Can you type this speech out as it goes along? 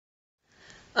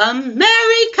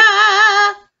America,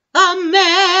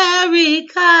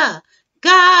 America,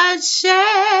 God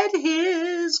shed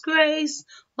his grace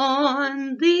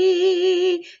on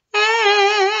thee,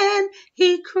 and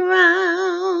he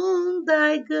crowned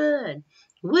thy good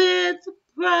with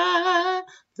brotherhood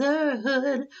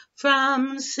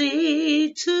from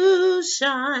sea to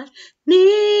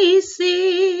shining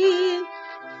sea.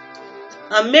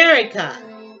 America,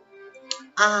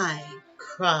 I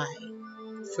cry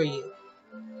for you.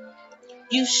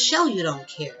 You show you don't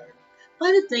care by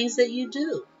the things that you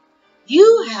do.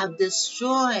 You have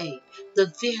destroyed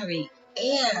the very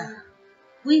air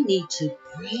we need to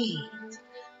breathe.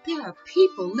 There are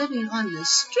people living on the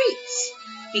streets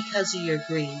because of your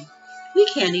greed. We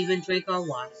can't even drink our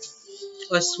water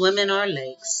or swim in our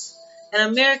lakes.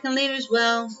 And American leaders,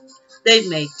 well, they've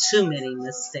made too many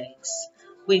mistakes.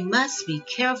 We must be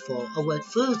careful of what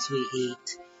foods we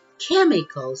eat.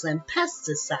 Chemicals and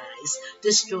pesticides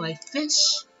destroy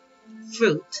fish,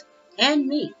 fruit, and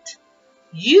meat.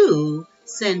 You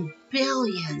send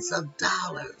billions of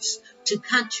dollars to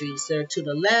countries that are to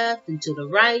the left and to the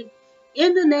right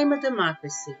in the name of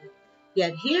democracy.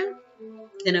 Yet here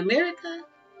in America,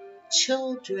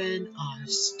 children are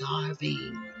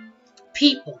starving.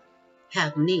 People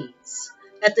have needs.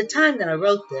 At the time that I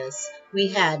wrote this, we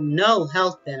had no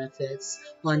health benefits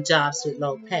on jobs with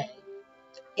low pay.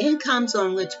 Incomes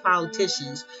on which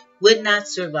politicians would not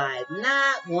survive,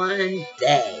 not one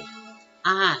day.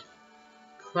 I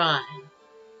cry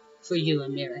for you,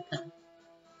 America,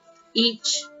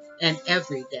 each and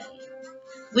every day.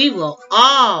 We will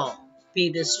all be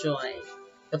destroyed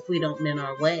if we don't mend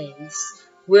our ways.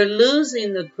 We're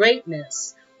losing the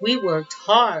greatness we worked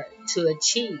hard to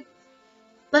achieve.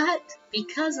 But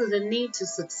because of the need to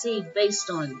succeed based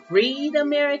on greed,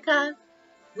 America,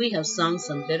 we have sown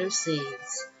some bitter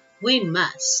seeds. We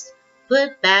must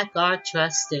put back our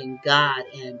trust in God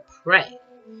and pray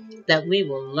that we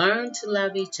will learn to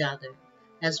love each other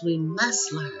as we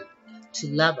must learn to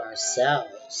love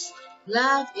ourselves.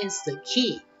 Love is the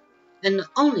key and the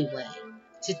only way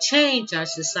to change our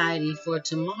society for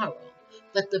tomorrow.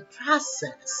 But the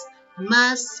process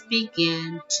must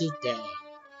begin today.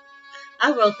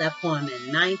 I wrote that poem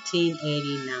in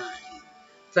 1989.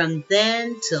 From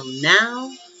then till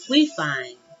now, we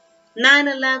find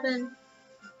 9/11,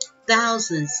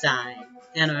 thousands died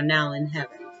and are now in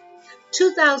heaven.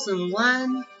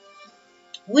 2001,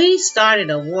 we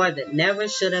started a war that never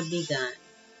should have begun.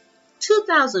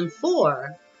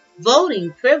 2004,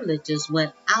 voting privileges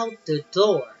went out the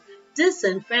door,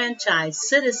 disenfranchised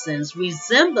citizens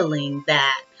resembling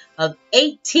that of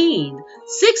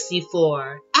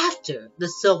 1864 after the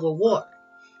Civil War.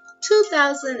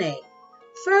 2008,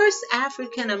 first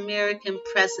African American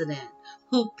president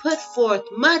who put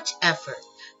forth much effort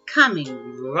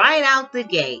coming right out the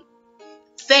gate,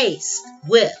 faced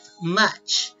with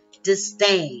much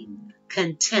disdain,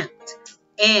 contempt,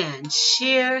 and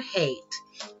sheer hate.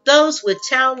 Those with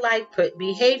childlike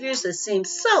behaviors that seem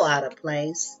so out of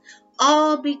place,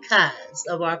 all because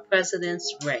of our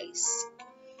president's race.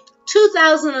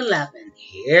 2011,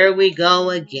 here we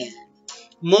go again.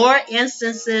 More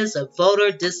instances of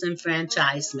voter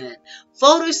disenfranchisement,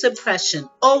 voter suppression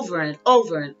over and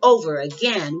over and over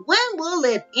again. When will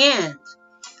it end?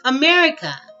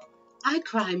 America, I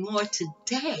cry more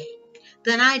today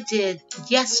than I did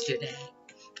yesterday.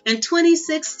 In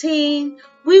 2016,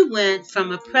 we went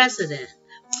from a president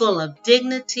full of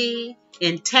dignity,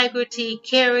 integrity,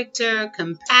 character,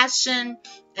 compassion,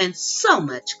 and so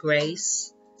much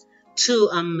grace to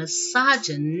a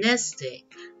misogynistic,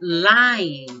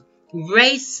 lying,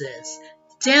 racist,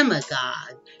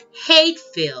 demagogue,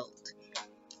 hate-filled,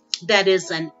 that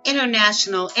is an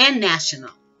international and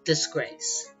national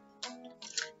disgrace.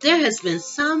 There has been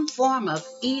some form of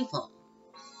evil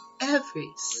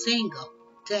every single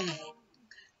day.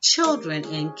 Children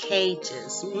in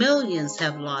cages, millions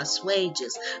have lost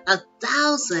wages,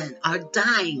 1,000 are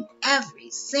dying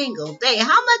every single day.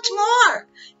 How much more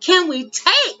can we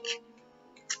take?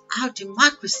 Our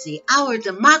democracy, our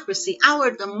democracy, our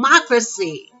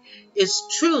democracy is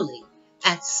truly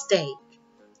at stake.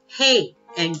 Hate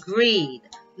and greed,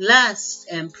 lust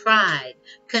and pride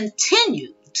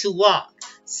continue to walk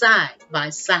side by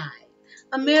side.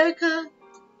 America,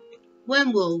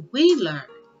 when will we learn?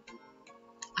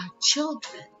 Our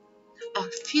children, our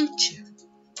future,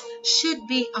 should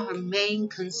be our main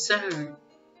concern.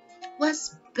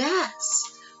 What's best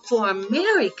for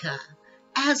America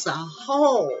as a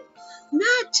whole,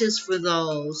 not just for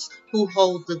those who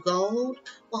hold the gold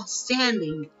while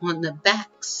standing on the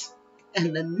backs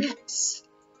and the necks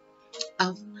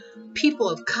of people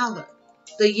of color,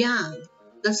 the young,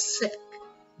 the sick,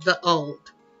 the old.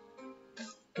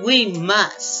 We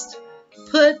must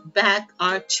put back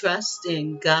our trust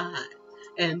in God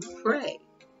and pray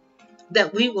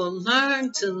that we will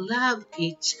learn to love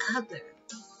each other,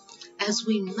 as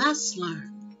we must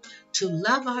learn to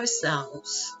love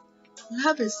ourselves.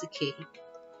 Love is the key.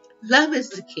 Love is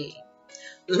the key.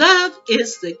 Love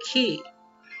is the key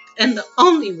and the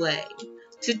only way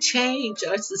to change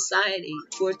our society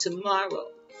for tomorrow.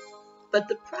 But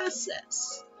the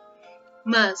process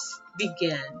must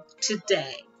begin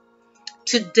today.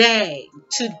 Today,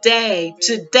 today,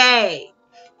 today.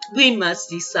 We must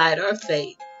decide our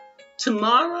fate.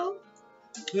 Tomorrow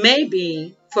may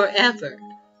be forever.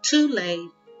 Too late,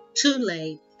 too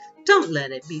late. Don't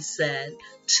let it be said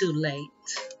too late.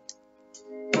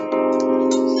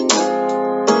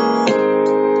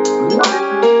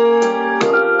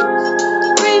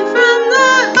 Free from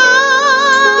the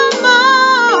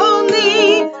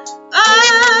harmony of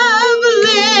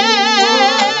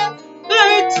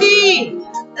liberty,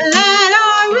 let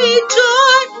our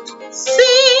rejoicing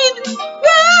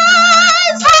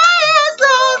rise high as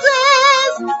those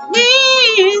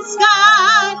in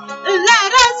sky.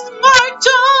 Let us march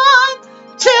on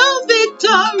till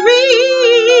victory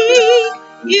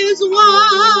is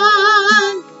won.